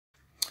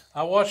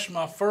I watched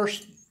my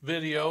first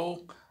video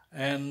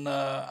and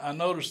I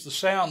noticed the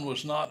sound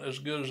was not as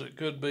good as it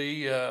could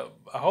be. I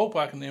hope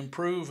I can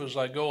improve as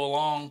I go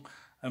along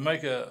and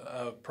make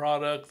a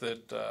product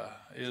that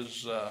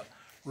is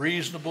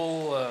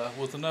reasonable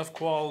with enough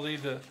quality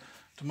to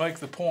make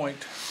the point.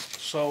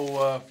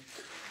 So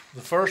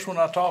the first one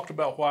I talked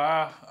about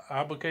why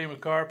I became a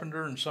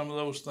carpenter and some of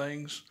those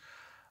things.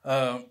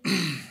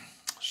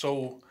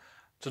 So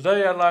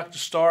today I'd like to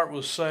start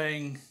with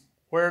saying,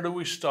 where do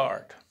we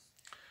start?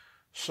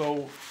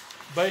 So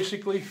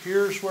basically,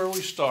 here's where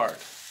we start.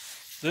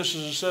 This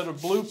is a set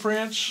of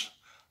blueprints.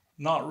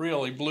 Not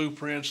really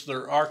blueprints,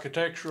 they're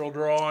architectural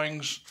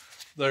drawings,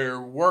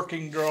 they're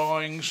working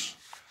drawings.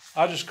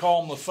 I just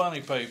call them the funny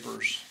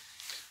papers.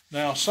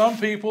 Now, some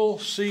people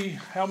see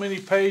how many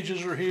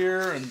pages are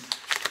here and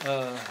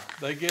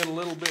they get a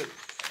little bit,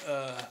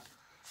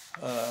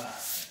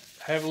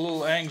 have a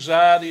little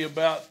anxiety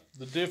about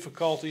the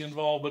difficulty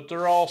involved, but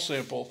they're all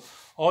simple.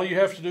 All you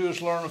have to do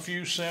is learn a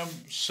few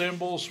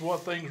symbols, what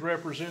things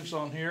represents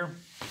on here.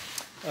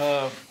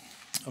 A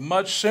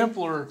much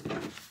simpler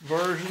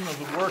version of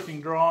the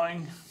working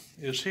drawing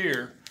is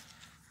here.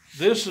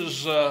 This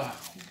is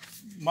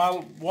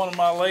one of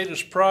my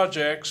latest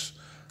projects.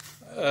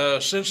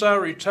 Since I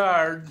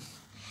retired,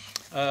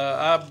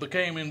 I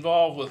became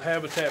involved with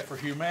Habitat for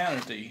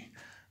Humanity,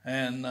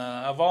 and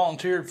I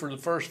volunteered for the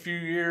first few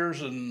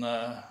years, and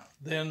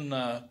then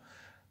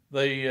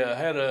they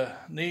had a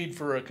need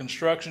for a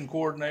construction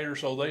coordinator,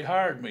 so they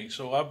hired me.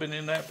 So I've been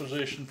in that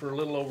position for a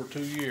little over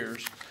 2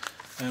 years.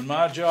 And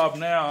my job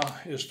now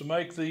is to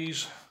make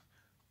these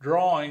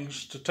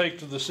drawings to take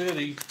to the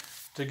city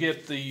to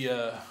get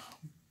the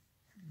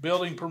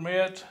building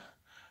permit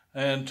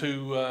and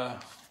to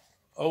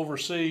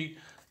oversee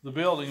the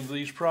building of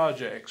these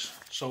projects.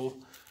 So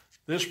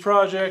this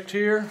project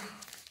here,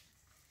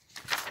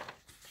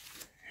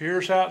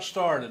 here's how it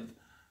started.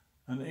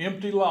 An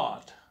empty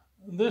lot.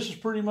 This is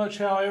pretty much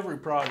how every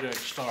project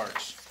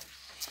starts.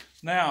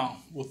 Now,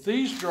 with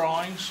these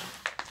drawings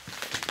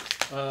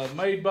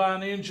made by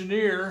an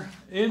engineer,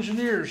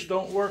 engineers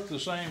don't work the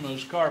same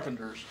as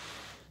carpenters.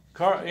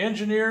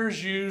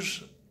 Engineers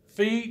use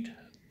feet,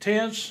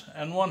 tenths,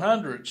 and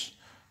 100ths.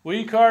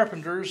 We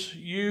carpenters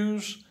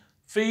use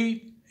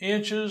feet,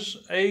 inches,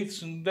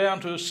 eighths, and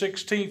down to a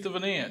 1/16 of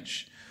an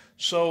inch.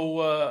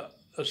 So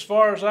as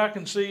far as I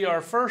can see,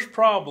 our first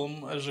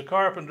problem as a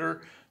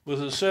carpenter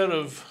with a set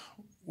of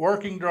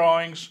working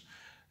drawings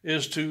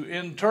is to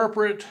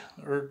interpret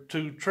or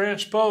to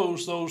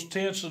transpose those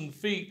tenths and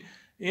feet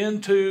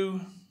into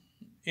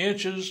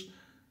inches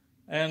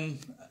and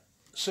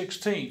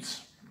 1/16.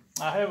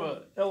 I have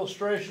an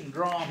illustration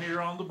drawn here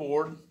on the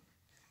board.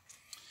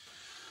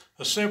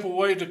 A simple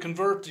way to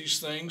convert these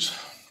things.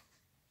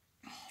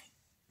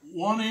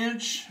 1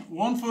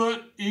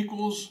 foot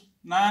equals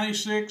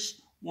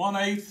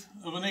 96/1/8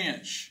 of an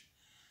inch.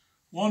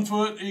 1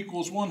 foot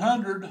equals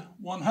 100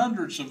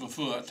 1/100ths of a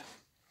foot.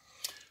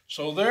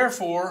 So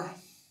therefore,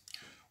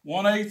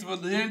 1/8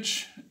 of an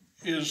inch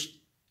is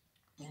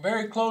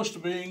very close to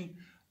being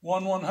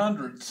 1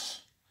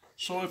 1/100th.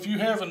 So if you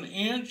have an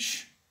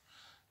inch,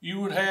 you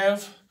would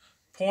have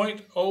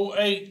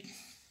 0.08.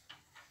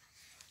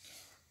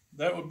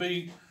 That would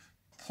be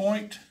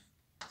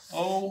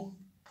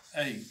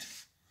 0.08.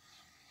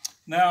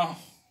 Now,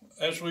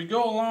 as we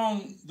go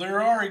along, there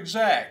are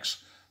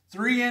exacts.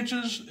 3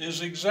 inches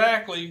is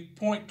exactly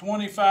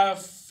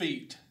 0.25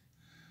 feet.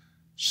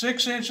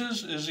 6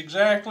 inches is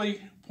exactly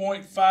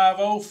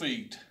 0.50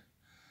 feet.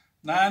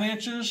 9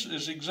 inches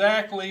is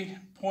exactly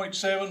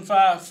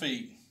 0.75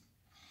 feet.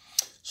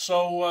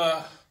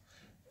 So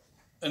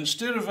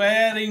instead of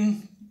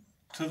adding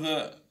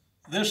to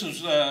this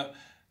is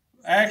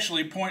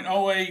actually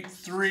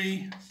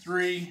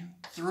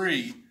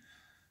 0.08333.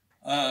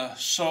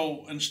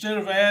 So instead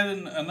of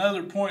adding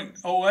another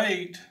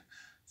 0.08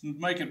 to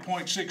make it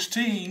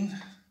 0.16,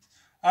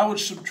 I would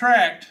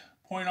subtract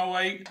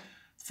 0.08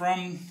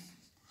 from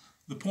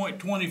the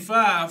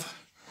 0.25,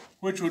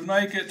 which would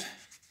make it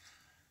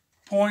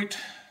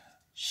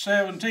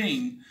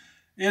 0.17.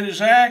 It is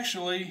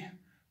actually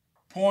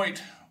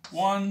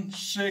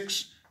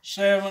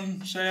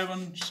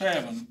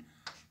 0.16777.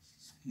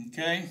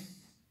 Okay?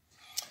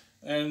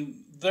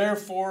 And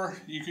therefore,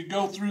 you could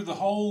go through the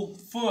whole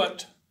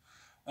foot.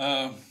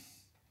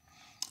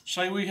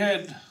 Say we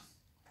had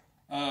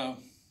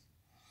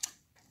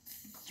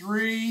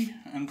 3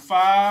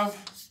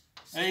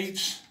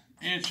 5/8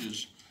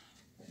 inches.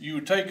 You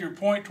would take your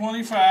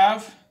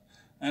 0.25,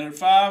 and at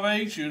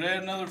 5/8 you'd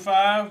add another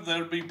 5. That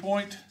would be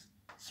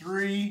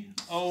 0.30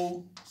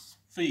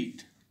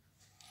 feet.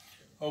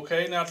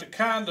 Okay, now to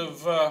kind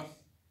of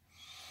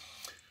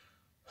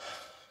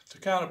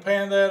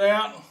pan that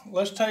out,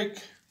 let's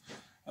take,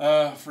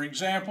 for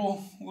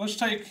example, let's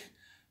take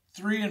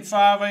 3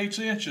 5/8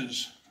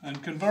 inches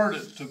and convert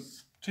it to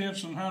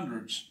tenths and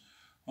hundredths.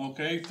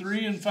 Okay,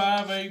 3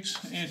 5/8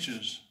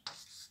 inches.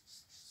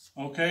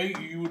 Okay,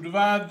 you would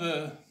divide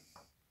the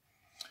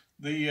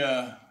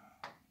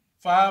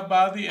 5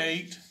 by the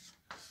 8.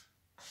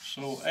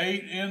 So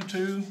 8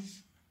 into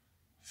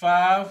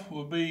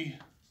will be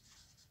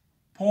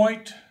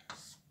point,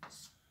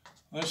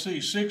 let's see,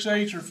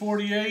 6/8 or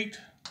 48.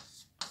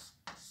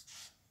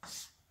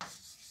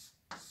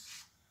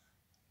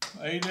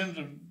 8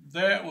 into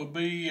that would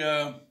be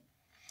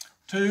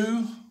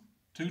 2.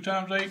 2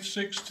 times 8 is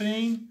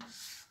 16.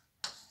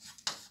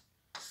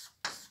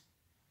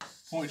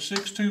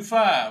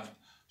 0.625.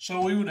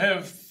 So we would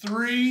have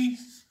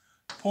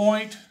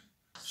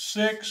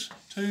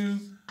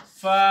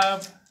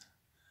 3.625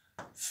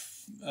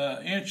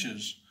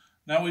 inches.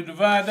 Now we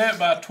divide that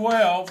by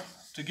 12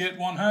 to get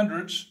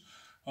 100ths.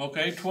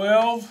 Okay,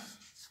 12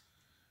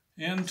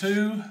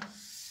 into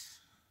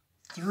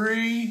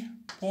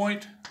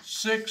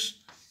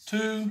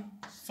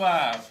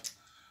 3.625.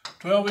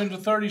 12 into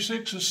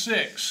 36 is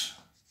 6.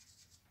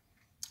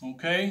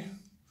 Okay,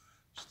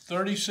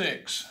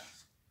 36.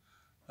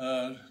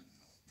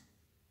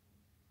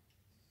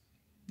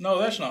 No,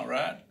 that's not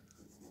right.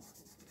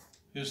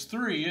 It's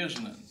 3,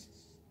 isn't it?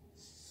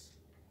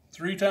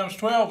 3 times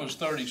 12 is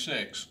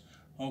 36.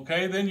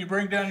 Okay, then you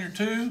bring down your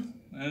 2,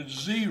 and it's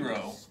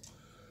 0.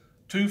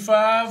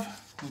 25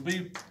 would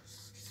be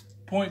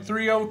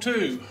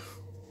 0.302.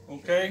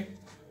 Okay,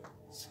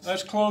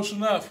 that's close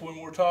enough when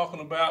we're talking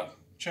about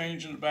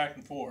changing it back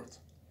and forth.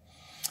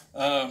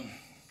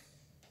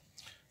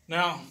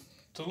 Now,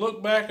 to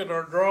look back at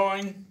our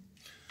drawing,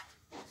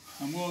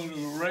 I'm going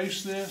to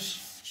erase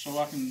this so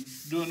I can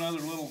do another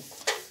little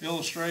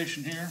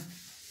illustration here.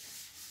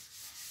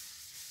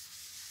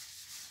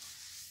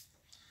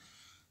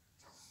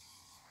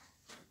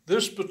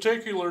 This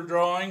particular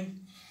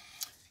drawing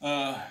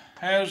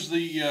has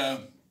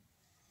the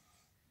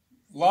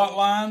lot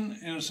line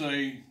is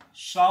a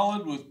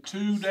solid with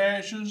 2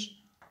 dashes,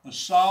 a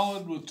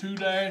solid with 2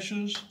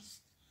 dashes,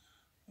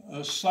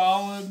 a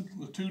solid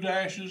with 2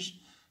 dashes.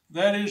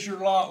 That is your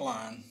lot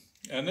line.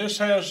 And this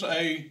has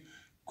a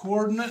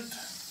coordinate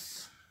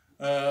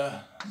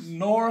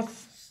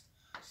north.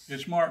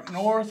 It's marked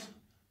north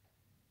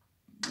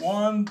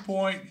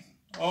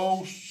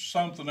 1.0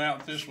 something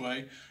out this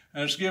way.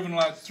 And it's given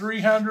like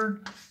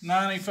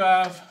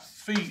 395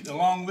 feet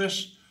along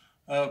this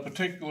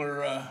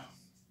particular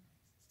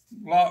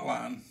lot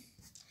line.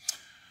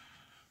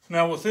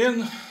 Now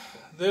within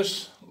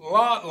this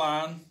lot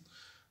line,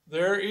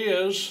 there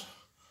is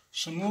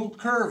some little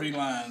curvy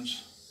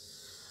lines,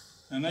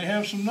 and they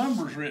have some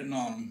numbers written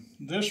on them.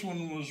 This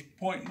one was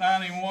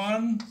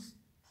 0.91.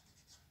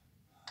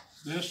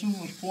 This one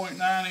was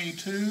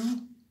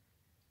 0.92.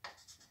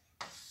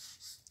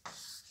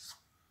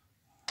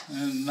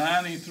 And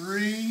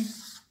 93,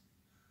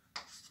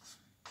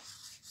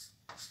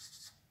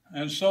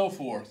 and so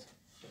forth.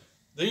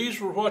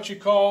 These were what you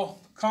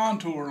call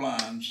contour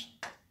lines.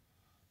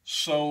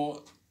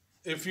 So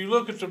if you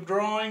look at the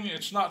drawing,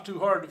 it's not too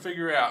hard to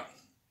figure out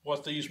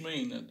what these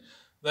mean.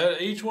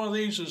 That each one of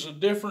these is a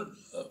different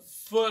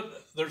foot.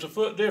 There's a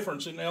foot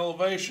difference in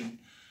elevation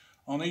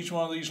on each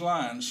one of these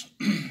lines.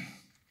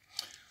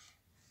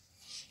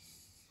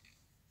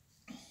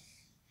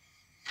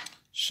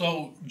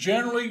 So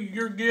generally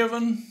you're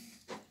given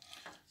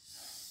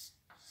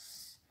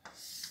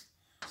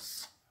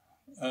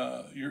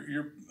a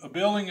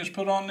building is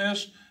put on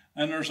this,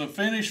 and there's a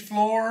finished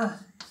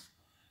floor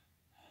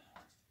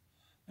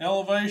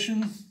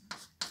elevation.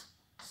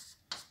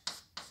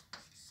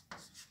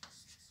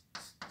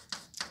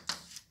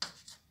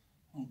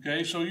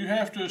 Okay, so you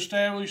have to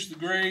establish the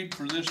grade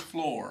for this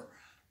floor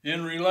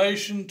in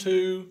relation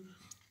to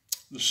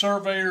the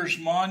surveyor's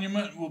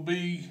monument. Will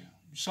be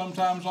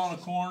sometimes on a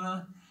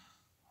corner.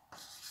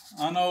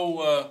 I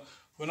know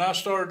when I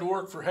started to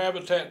work for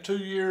Habitat 2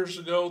 years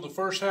ago, the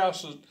first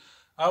house that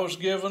I was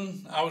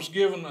given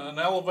an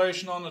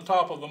elevation on the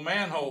top of a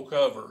manhole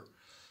cover.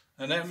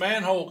 And that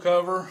manhole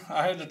cover,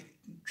 I had to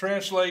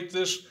translate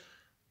this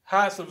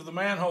height of the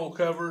manhole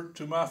cover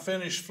to my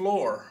finished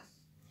floor.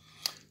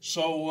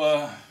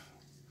 So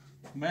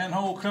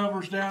manhole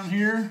cover's down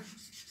here.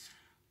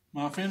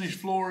 My finished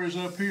floor is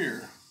up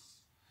here.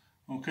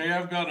 Okay,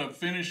 I've got a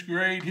finished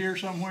grade here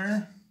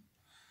somewhere.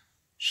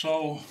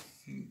 So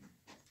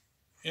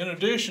in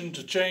addition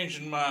to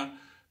changing my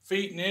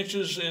feet and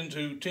inches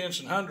into tenths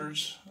and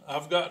hundredths,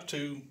 I've got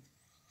to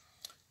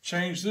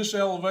change this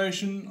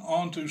elevation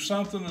onto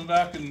something that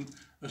I can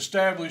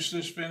establish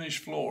this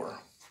finished floor.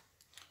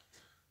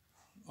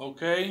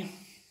 Okay.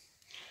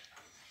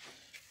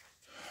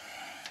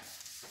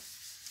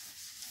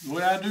 The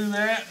way I do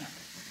that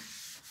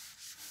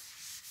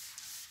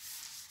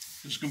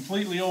is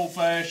completely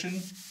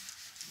old-fashioned.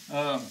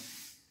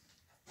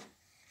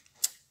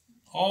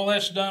 All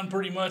that's done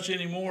pretty much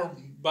anymore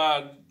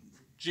by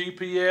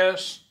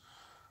GPS.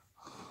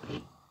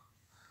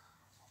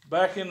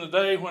 Back in the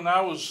day when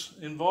I was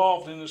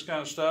involved in this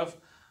kind of stuff,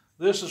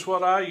 this is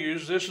what I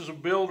use. This is a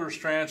builder's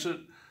transit.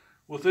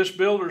 With this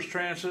builder's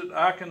transit,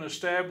 I can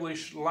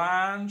establish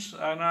lines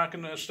and I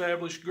can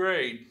establish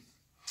grade.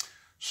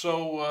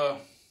 So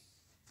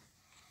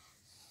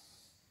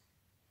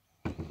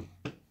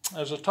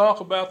as I talk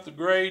about the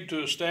grade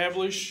to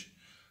establish,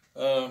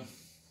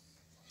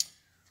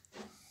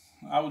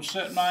 I would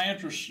set my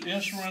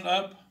instrument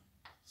up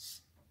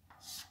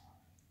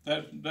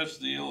that's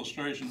the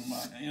illustration of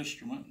my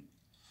instrument.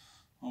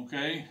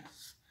 Okay.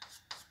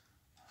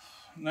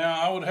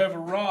 Now I would have a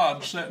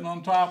rod sitting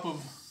on top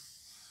of,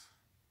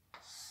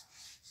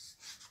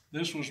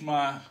 this was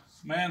my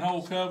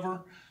manhole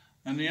cover,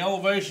 and the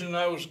elevation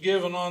I was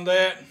given on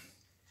that,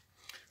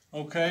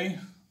 okay,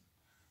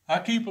 I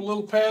keep a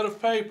little pad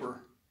of paper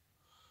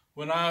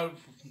when I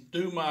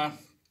do my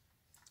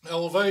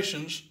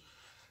elevations,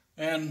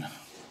 and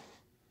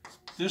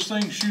this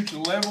thing shoots a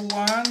level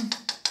line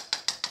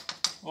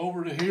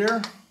over to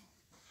here.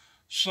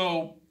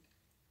 So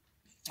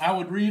I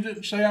would read it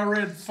and say I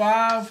read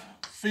 5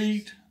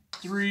 feet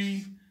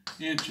 3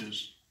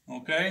 inches,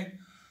 okay?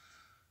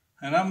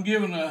 And I'm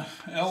given an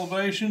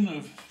elevation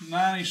of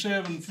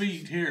 97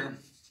 feet here.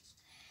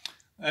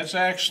 That's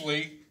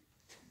actually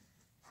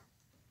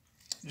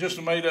just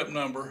a made up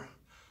number.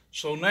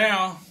 So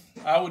now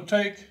I would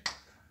take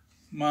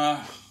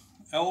my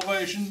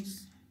elevation,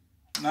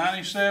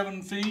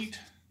 97 feet,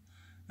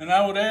 and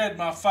I would add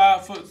my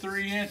 5 foot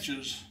 3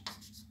 inches.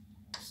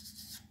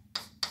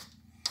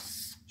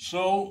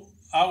 So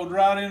I would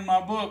write in my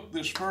book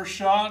this first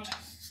shot,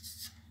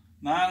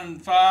 9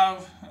 and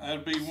 5,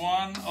 that'd be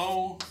 1,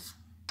 0,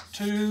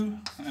 2,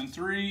 and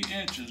 3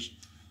 inches.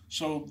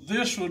 So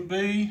this would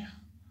be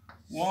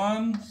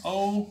 1,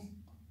 0,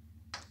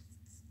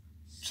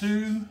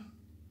 2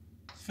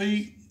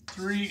 feet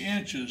 3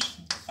 inches.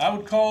 I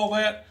would call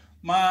that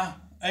my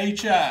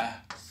HI,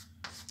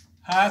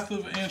 height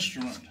of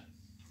instrument.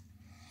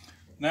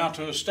 Now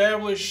to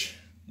establish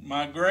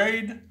my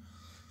grade,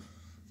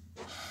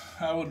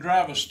 I would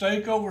drive a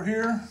stake over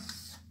here,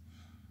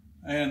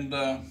 and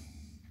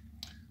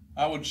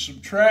I would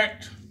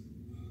subtract,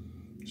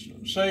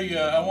 say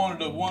I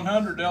wanted a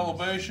 100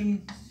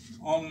 elevation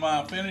on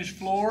my finished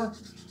floor.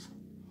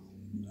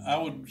 I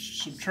would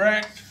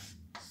subtract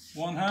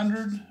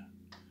 100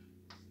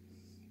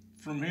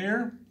 from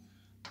here.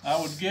 I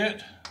would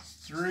get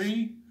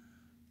 3,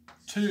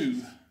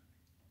 2.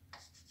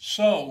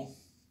 So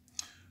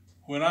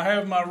when I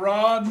have my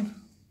rod,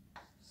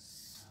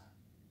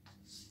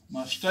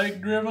 my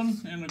stake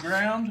driven in the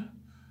ground,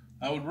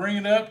 I would bring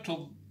it up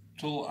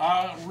till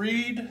I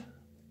read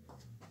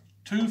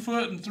 2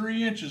 foot and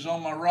 3 inches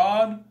on my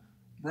rod.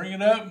 Bring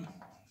it up.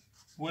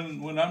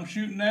 When I'm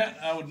shooting that,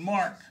 I would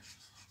mark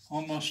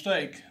on my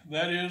stake.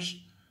 That is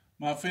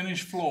my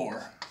finished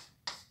floor.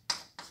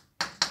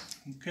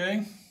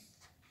 Okay?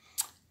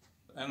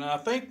 And I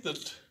think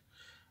that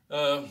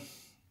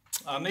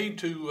I need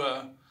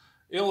to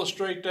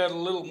illustrate that a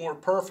little more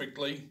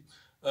perfectly.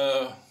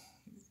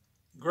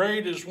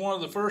 Grade is one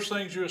of the first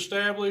things you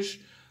establish,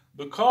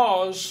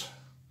 because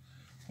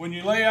when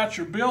you lay out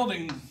your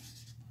building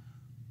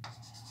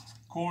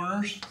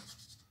corners,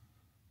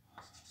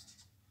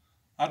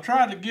 I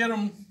try to get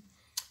them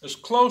as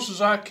close as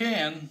I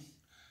can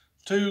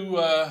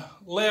to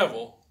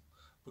level,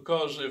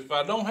 because if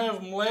I don't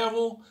have them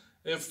level,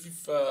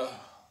 if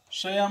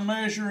say I'm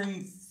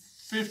measuring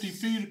 50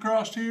 feet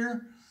across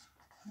here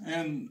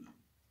and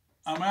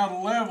I'm out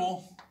of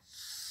level,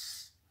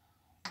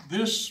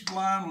 this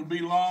line would be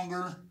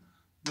longer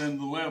than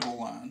the level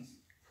line.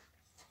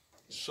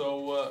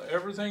 So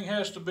everything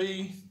has to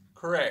be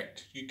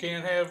correct. You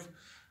can't have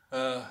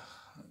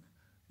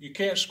you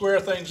can't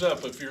square things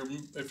up. If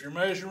your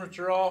measurements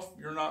are off,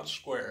 you're not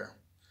square.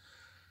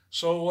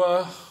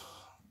 So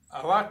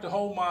I like to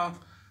hold my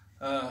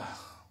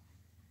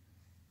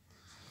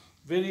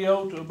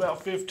video to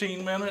about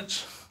 15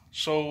 minutes.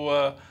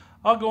 So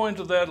I'll go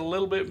into that a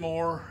little bit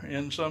more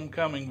in some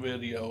coming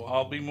video.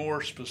 I'll be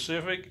more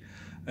specific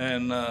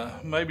and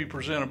maybe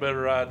present a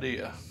better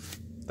idea.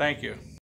 Thank you.